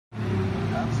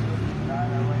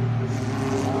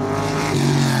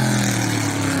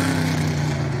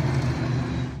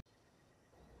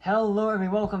Hello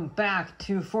everybody, welcome back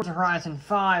to Forza Horizon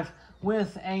 5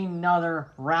 with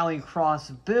another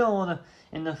RallyCross build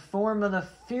in the form of the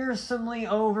fearsomely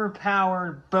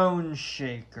overpowered Bone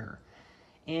Shaker.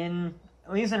 At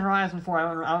least in Horizon 4,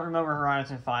 I don't remember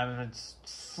Horizon 5 if it's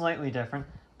slightly different,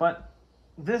 but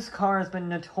this car has been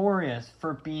notorious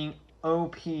for being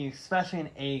OP, especially in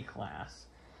A-Class.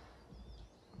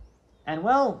 And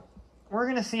well, we're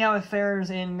going to see how it fares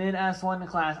in mid-S1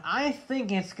 class. I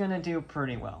think it's going to do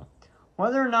pretty well.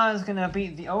 Whether or not it's going to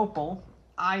beat the Opel,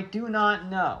 I do not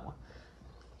know.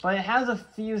 But it has a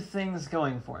few things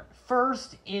going for it.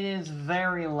 First, it is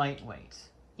very lightweight.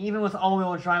 Even with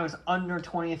all-wheel drive, it's under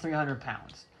 2,300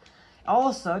 pounds.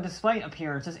 Also, despite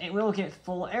appearances, it will get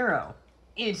full aero.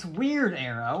 It's weird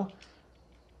aero,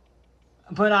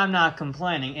 but I'm not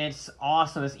complaining. It's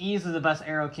awesome. It's easily the best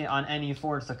aero kit on any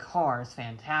Forza car. It's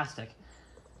fantastic.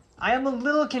 I am a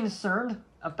little concerned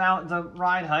about the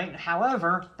ride height,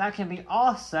 however, that can be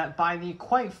offset by the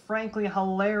quite frankly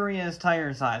hilarious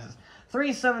tire sizes.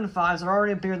 375s are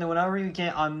already bigger than whatever you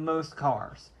get on most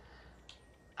cars.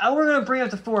 And we're going to bring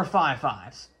up to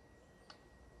 455s.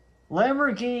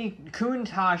 Lamborghini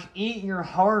Countach, eat your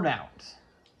heart out.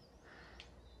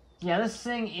 Yeah, this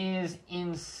thing is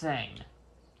insane.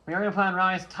 We are going to put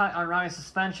on Rally's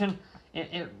suspension.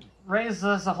 It raises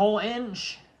us a whole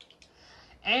inch.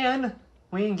 And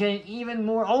we can get even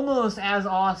more, almost as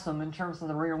awesome in terms of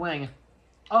the rear wing,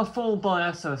 a full-blown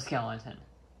exoskeleton.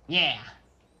 Yeah.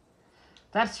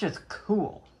 That's just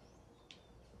cool.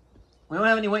 We don't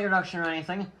have any weight reduction or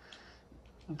anything,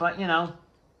 but, you know,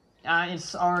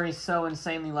 it's already so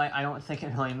insanely light, I don't think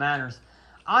it really matters.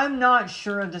 I'm not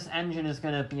sure if this engine is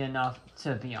going to be enough,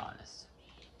 to be honest.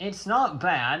 It's not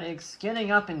bad, it's getting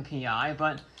up in PI,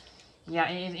 but, yeah,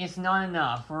 it's not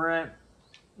enough. We're at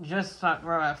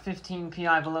 15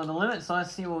 PI below the limit, so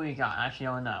let's see what we got. Actually,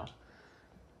 I don't know.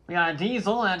 We got a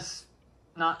diesel, that's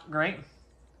not great.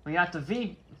 We got the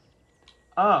V...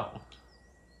 Oh.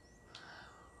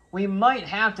 We might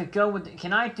have to go with...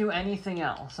 Can I do anything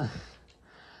else?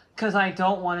 Because I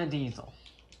don't want a diesel.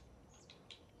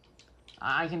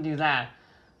 I can do that.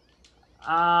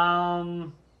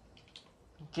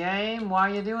 Game, why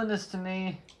are you doing this to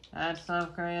me? That's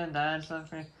upgrade, that's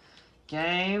upgrade.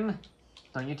 Game...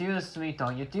 Don't you do this to me,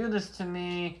 don't you do this to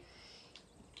me.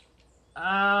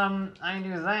 I can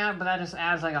do that, but that just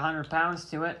adds like 100 pounds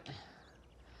to it.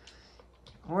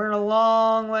 We're a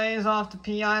long ways off the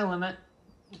PI limit.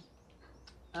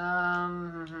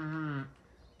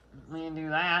 We can do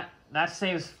that. That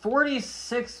saves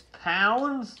 46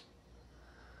 pounds?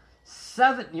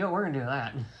 We're gonna do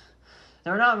that.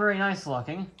 They're not very nice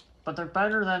looking, but they're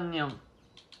better than, you know,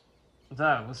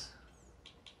 those.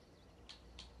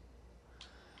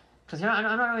 Because, you know,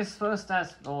 I'm not really supposed to...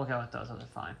 we'll go with those, those are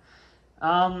fine.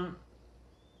 Now,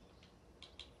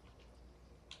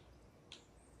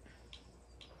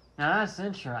 that's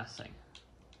interesting.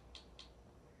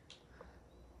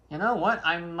 You know what?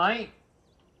 I might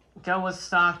go with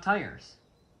stock tires.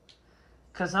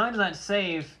 Because not only does that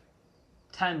save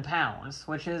 10 pounds,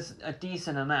 which is a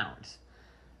decent amount,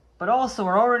 but also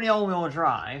we're already all-wheel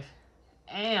drive,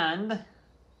 and...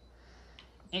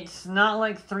 it's not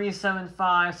like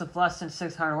 375s with less than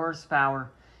 600 horsepower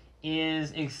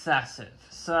is excessive.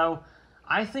 So,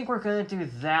 I think we're going to do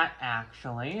that,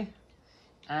 actually.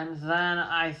 And then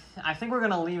I think we're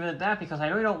going to leave it at that because I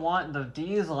really don't want the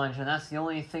diesel engine. That's the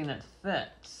only thing that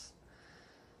fits.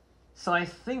 So I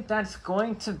think that's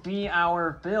going to be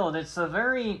our build. It's a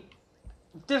very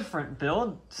different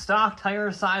build. Stock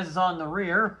tire sizes on the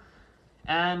rear.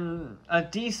 And a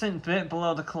decent bit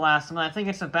below the class. I think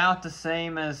it's about the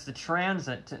same as the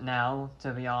Transit now,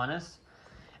 to be honest.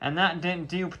 And that didn't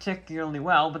do particularly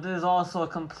well, but this is also a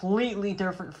completely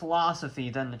different philosophy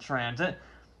than the Transit.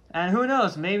 And who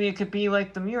knows, maybe it could be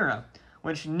like the Miura,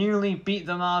 which nearly beat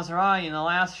the Maserati in the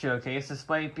last showcase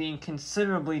despite being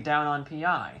considerably down on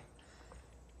PI.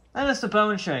 And it's the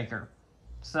Bone Shaker.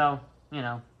 So, you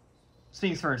know,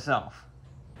 speaks for itself.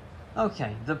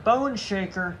 Okay, the Bone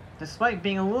Shaker, despite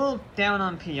being a little down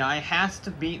on PI, has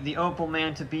to beat the Opel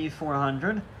Manta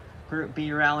B400, Group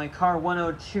B Rally Car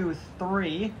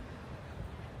 1023.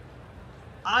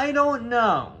 I don't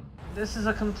know. This is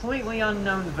a completely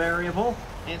unknown variable.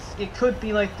 It could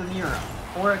be like the Miura,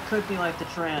 or it could be like the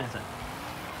Transit.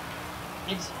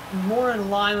 It's more in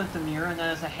line with the Miura, and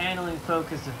that is a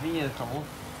handling-focused vehicle,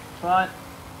 but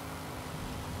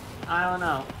I don't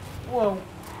know. Whoa.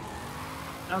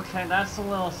 Okay, that's a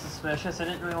little suspicious. I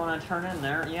didn't really want to turn in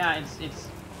there. Yeah, it's...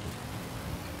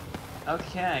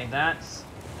 Okay, that's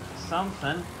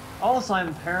something. Also,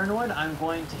 I'm paranoid. I'm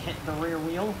going to hit the rear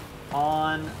wheel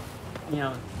on, you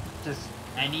know, just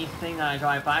anything that I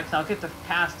drive by, because I'll get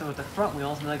past it with the front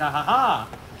wheels and be like, ha!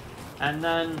 And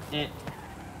then it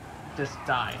just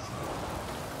dies.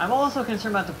 I'm also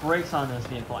concerned about the brakes on this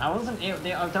vehicle. I wasn't able,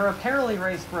 they're apparently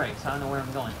race brakes. I don't know where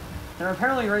I'm going. They're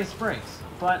apparently race brakes,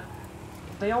 but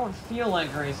they don't feel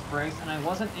like race brakes, and I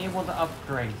wasn't able to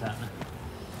upgrade them.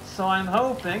 So I'm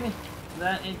hoping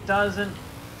that it doesn't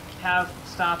have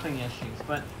stopping issues,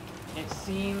 but it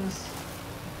seems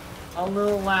a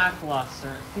little lackluster.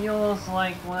 It feels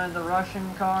like one of the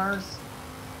Russian cars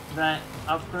that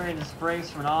upgraded its brakes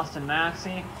from an Austin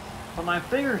Maxi, but my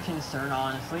bigger concern,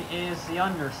 honestly, is the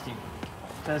understeer,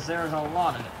 because there's a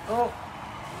lot of it. Oh,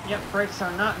 yep, brakes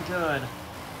are not good.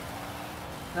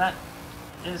 That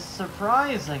is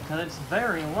surprising, because it's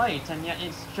very light, and yet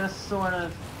it's just sort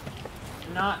of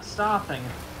not stopping.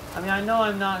 I mean, I know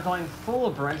I'm not going full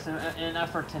of brakes in an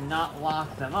effort to not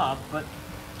lock them up, but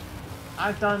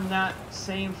I've done that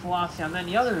same philosophy on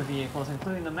many other vehicles,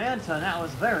 including the Manta, and that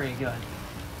was very good.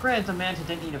 Granted, the Manta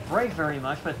didn't need to brake very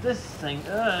much, but this thing,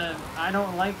 I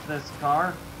don't like this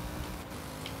car.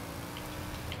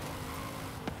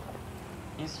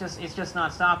 It's just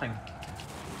not stopping.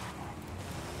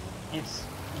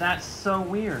 That's so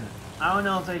weird. I don't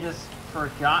know if they just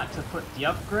forgot to put the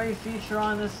upgrade feature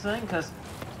on this thing, because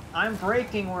I'm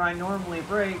braking where I normally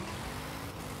brake,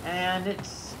 and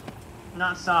it's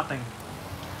not stopping.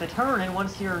 The turn-in,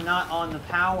 once you're not on the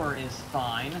power, is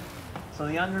fine. So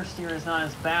the understeer is not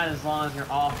as bad as long as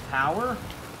you're off power.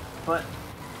 But,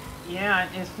 yeah,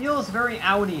 it feels very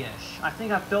Audi-ish. I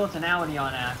think I built an Audi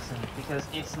on accident, because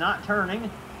it's not turning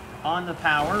on the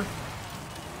power,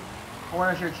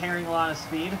 or if you're carrying a lot of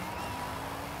speed.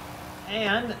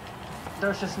 And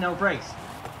there's just no brakes.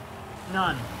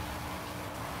 None.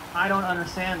 I don't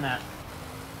understand that.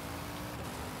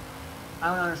 I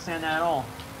don't understand that at all.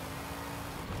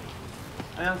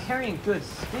 I mean, I'm carrying good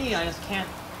speed, I just can't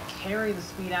carry the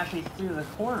speed actually through the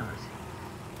corners.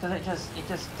 Because it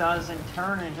just doesn't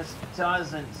turn, and it just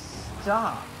doesn't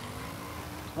stop.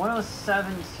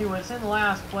 107.2, it's in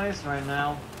last place right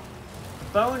now.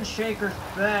 Bone Shaker's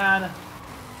bad.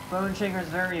 Bone Shaker's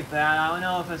very bad. I don't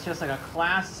know if it's just like a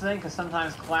class thing, because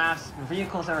sometimes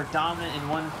vehicles that are dominant in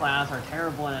one class are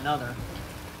terrible in another.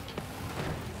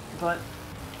 But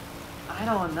I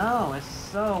don't know, it's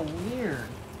so weird.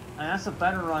 And that's a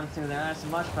better run through there, that's a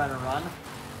much better run.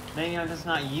 Maybe I'm just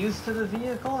not used to the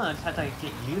vehicle, and I just have to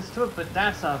get used to it, but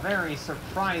that's a very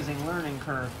surprising learning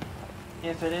curve,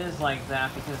 if it is like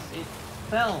that, because it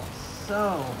felt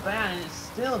so bad, and it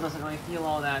still doesn't really feel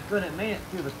all that good. It made it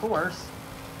through the course,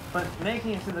 but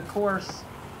making it through the course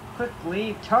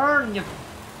quickly, turn, you...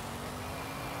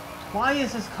 Why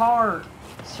is this car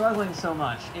struggling so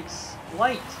much? It's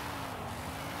light.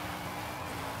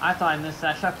 I thought I missed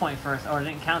that checkpoint first, or I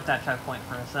didn't count that checkpoint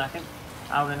for a second.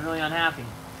 I would have been really unhappy,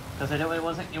 because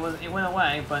it went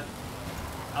away, but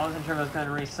I wasn't sure if it was going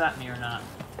to reset me or not.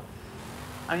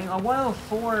 I mean, a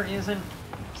 104 isn't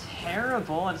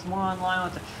terrible. It's more in line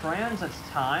with the Transit's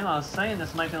time. I was saying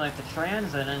this might be like the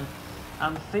Transit, and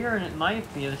I'm fearing it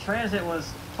might be. The Transit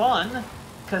was fun,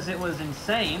 because it was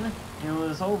insane. It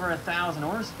was over 1,000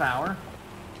 horsepower.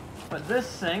 But this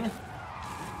thing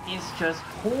is just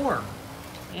poor.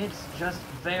 It's just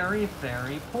very,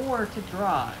 very poor to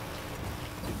drive.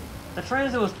 The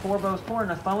Transit was poor, but it was poor in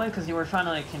a fun way, because you were trying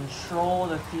to like control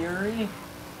the Fury,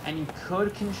 and you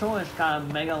could control it. It's got a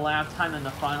mega lap time in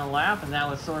the final lap, and that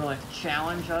was sort of like the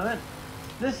challenge of it.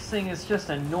 This thing is just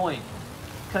annoying,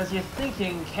 because you think you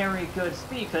can carry good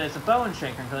speed, because it's a Bone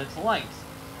Shaker, because it's light,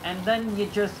 and then you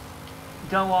just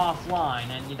go offline,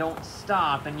 and you don't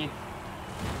stop, and you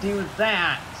do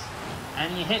that,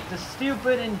 and you hit the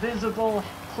stupid invisible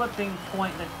clipping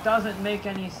point that doesn't make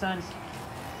any sense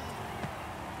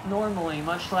normally,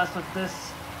 much less with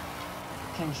this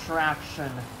contraption.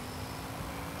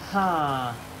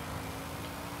 Huh.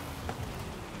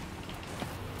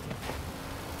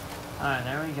 Alright,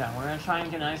 there we go. We're gonna try and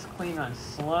get a nice clean run.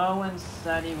 Slow and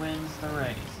steady wins the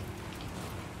race.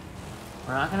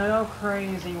 We're not gonna go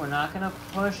crazy. We're not gonna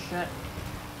push it.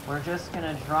 We're just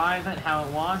gonna drive it how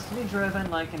it wants to be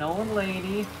driven, like an old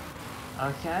lady.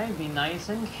 Okay, be nice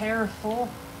and careful.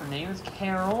 Her name is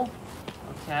Carol.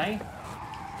 Okay.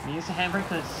 We use the handbrake,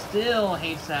 but it still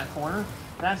hates that corner.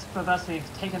 That's the best we've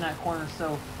taken that corner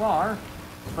so far.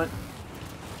 But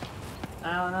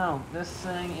I don't know. This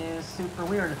thing is super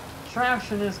weird.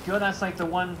 Traction is good. That's like the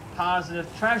one positive.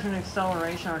 Traction and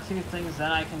acceleration are two things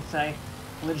that I can say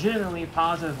legitimately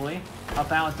positively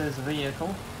about this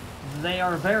vehicle. They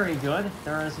are very good.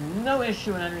 There is no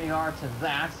issue in any regard to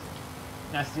that.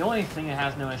 That's the only thing it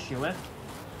has no issue with.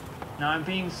 Now I'm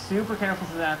being super careful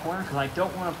through that corner because I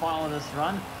don't want to follow this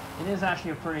run. It is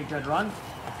actually a pretty good run.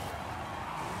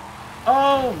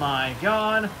 Oh my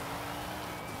god!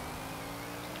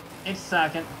 It's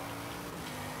second.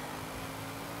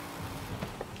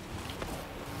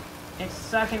 It's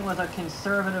second with a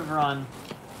conservative run.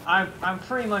 I'm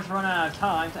pretty much run out of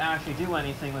time to actually do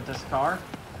anything with this car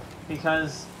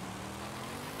because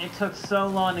it took so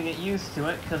long to get used to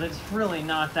it because it's really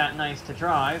not that nice to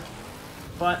drive.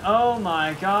 But oh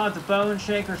my god, the Bone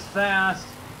Shaker's fast.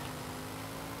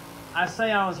 I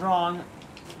say I was wrong.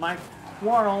 My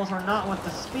quarrels are not with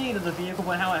the speed of the vehicle,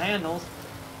 but how it handles.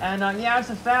 And yeah, it's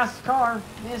a fast car.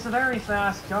 It's a very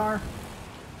fast car.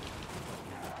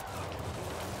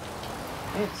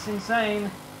 It's insane.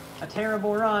 A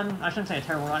terrible run. I shouldn't say a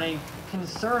terrible run. A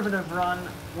conservative run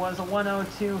was a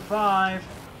 102.5.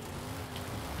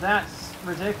 That's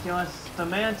ridiculous. The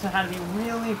Manta had to be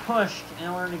really pushed in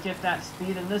order to get that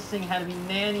speed, and this thing had to be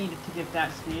nannied to get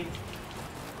that speed.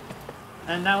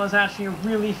 And that was actually a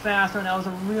really fast run. That was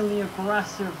a really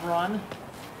aggressive run.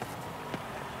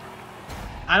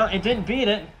 It didn't beat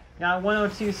it. Got a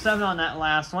 102.7 on that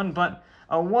last one, but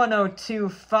a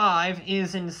 102.5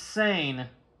 is insane.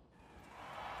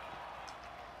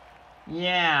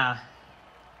 Yeah.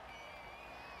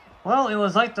 Well, it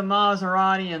was like the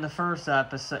Maserati in the first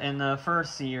episode, in the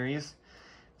first series,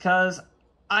 because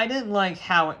I didn't like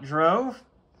how it drove,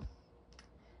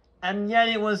 and yet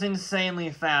it was insanely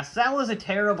fast. That was a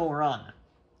terrible run.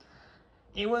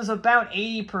 It was about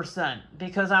 80%,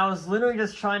 because I was literally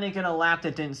just trying to get a lap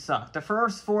that didn't suck. The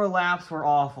first 4 laps were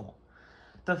awful.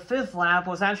 The 5th lap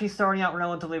was actually starting out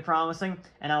relatively promising,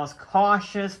 and I was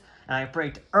cautious, and I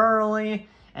braked early,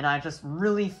 and I just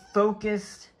really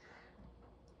focused,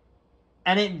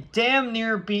 and it damn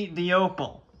near beat the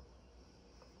Opel.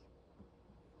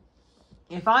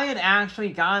 If I had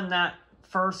actually gotten that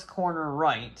first corner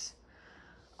right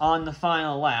on the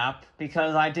final lap,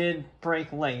 because I did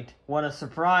brake late, what a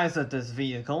surprise at this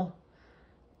vehicle,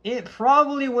 it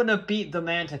probably would have beat the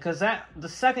Manta, because the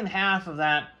second half of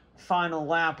that final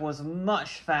lap was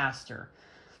much faster.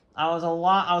 I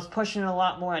was pushing it a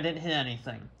lot more, I didn't hit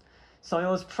anything. So it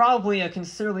was probably a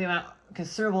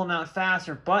considerable amount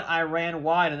faster, but I ran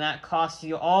wide, and that cost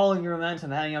you all your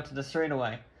momentum heading up to the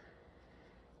straightaway.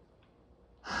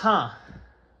 Huh.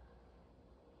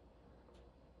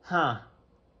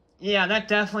 Yeah, that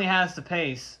definitely has the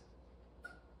pace.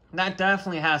 That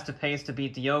definitely has the pace to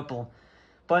beat the Opel.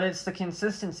 But it's the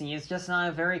consistency. It's just not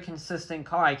a very consistent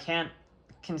car. I can't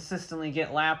consistently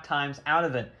get lap times out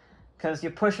of it, because you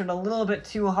push it a little bit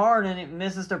too hard and it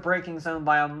misses the braking zone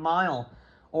by a mile,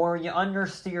 or you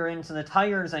understeer into the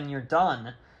tires and you're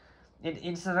done.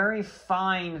 It's a very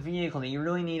fine vehicle that you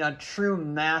really need a true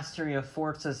mastery of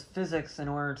Forza's physics in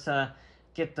order to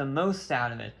get the most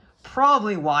out of it.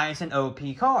 Probably why it's an OP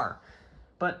car.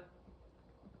 But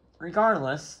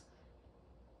regardless,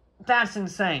 that's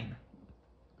insane.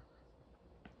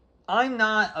 I'm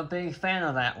not a big fan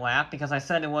of that lap because I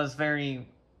said it was very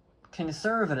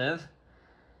conservative,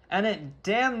 and it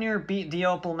damn near beat the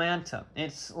Opel Manta.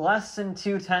 It's less than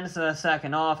 0.2 of a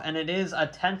second off, and it is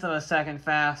 1/10 of a second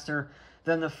faster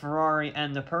than the Ferrari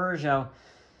and the Peugeot.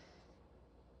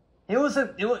 It was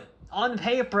on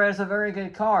paper, it's a very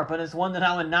good car, but it's one that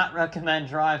I would not recommend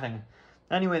driving.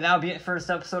 Anyway, that'll be it for this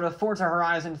episode of Forza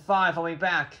Horizon 5. I'll be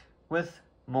back with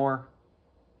more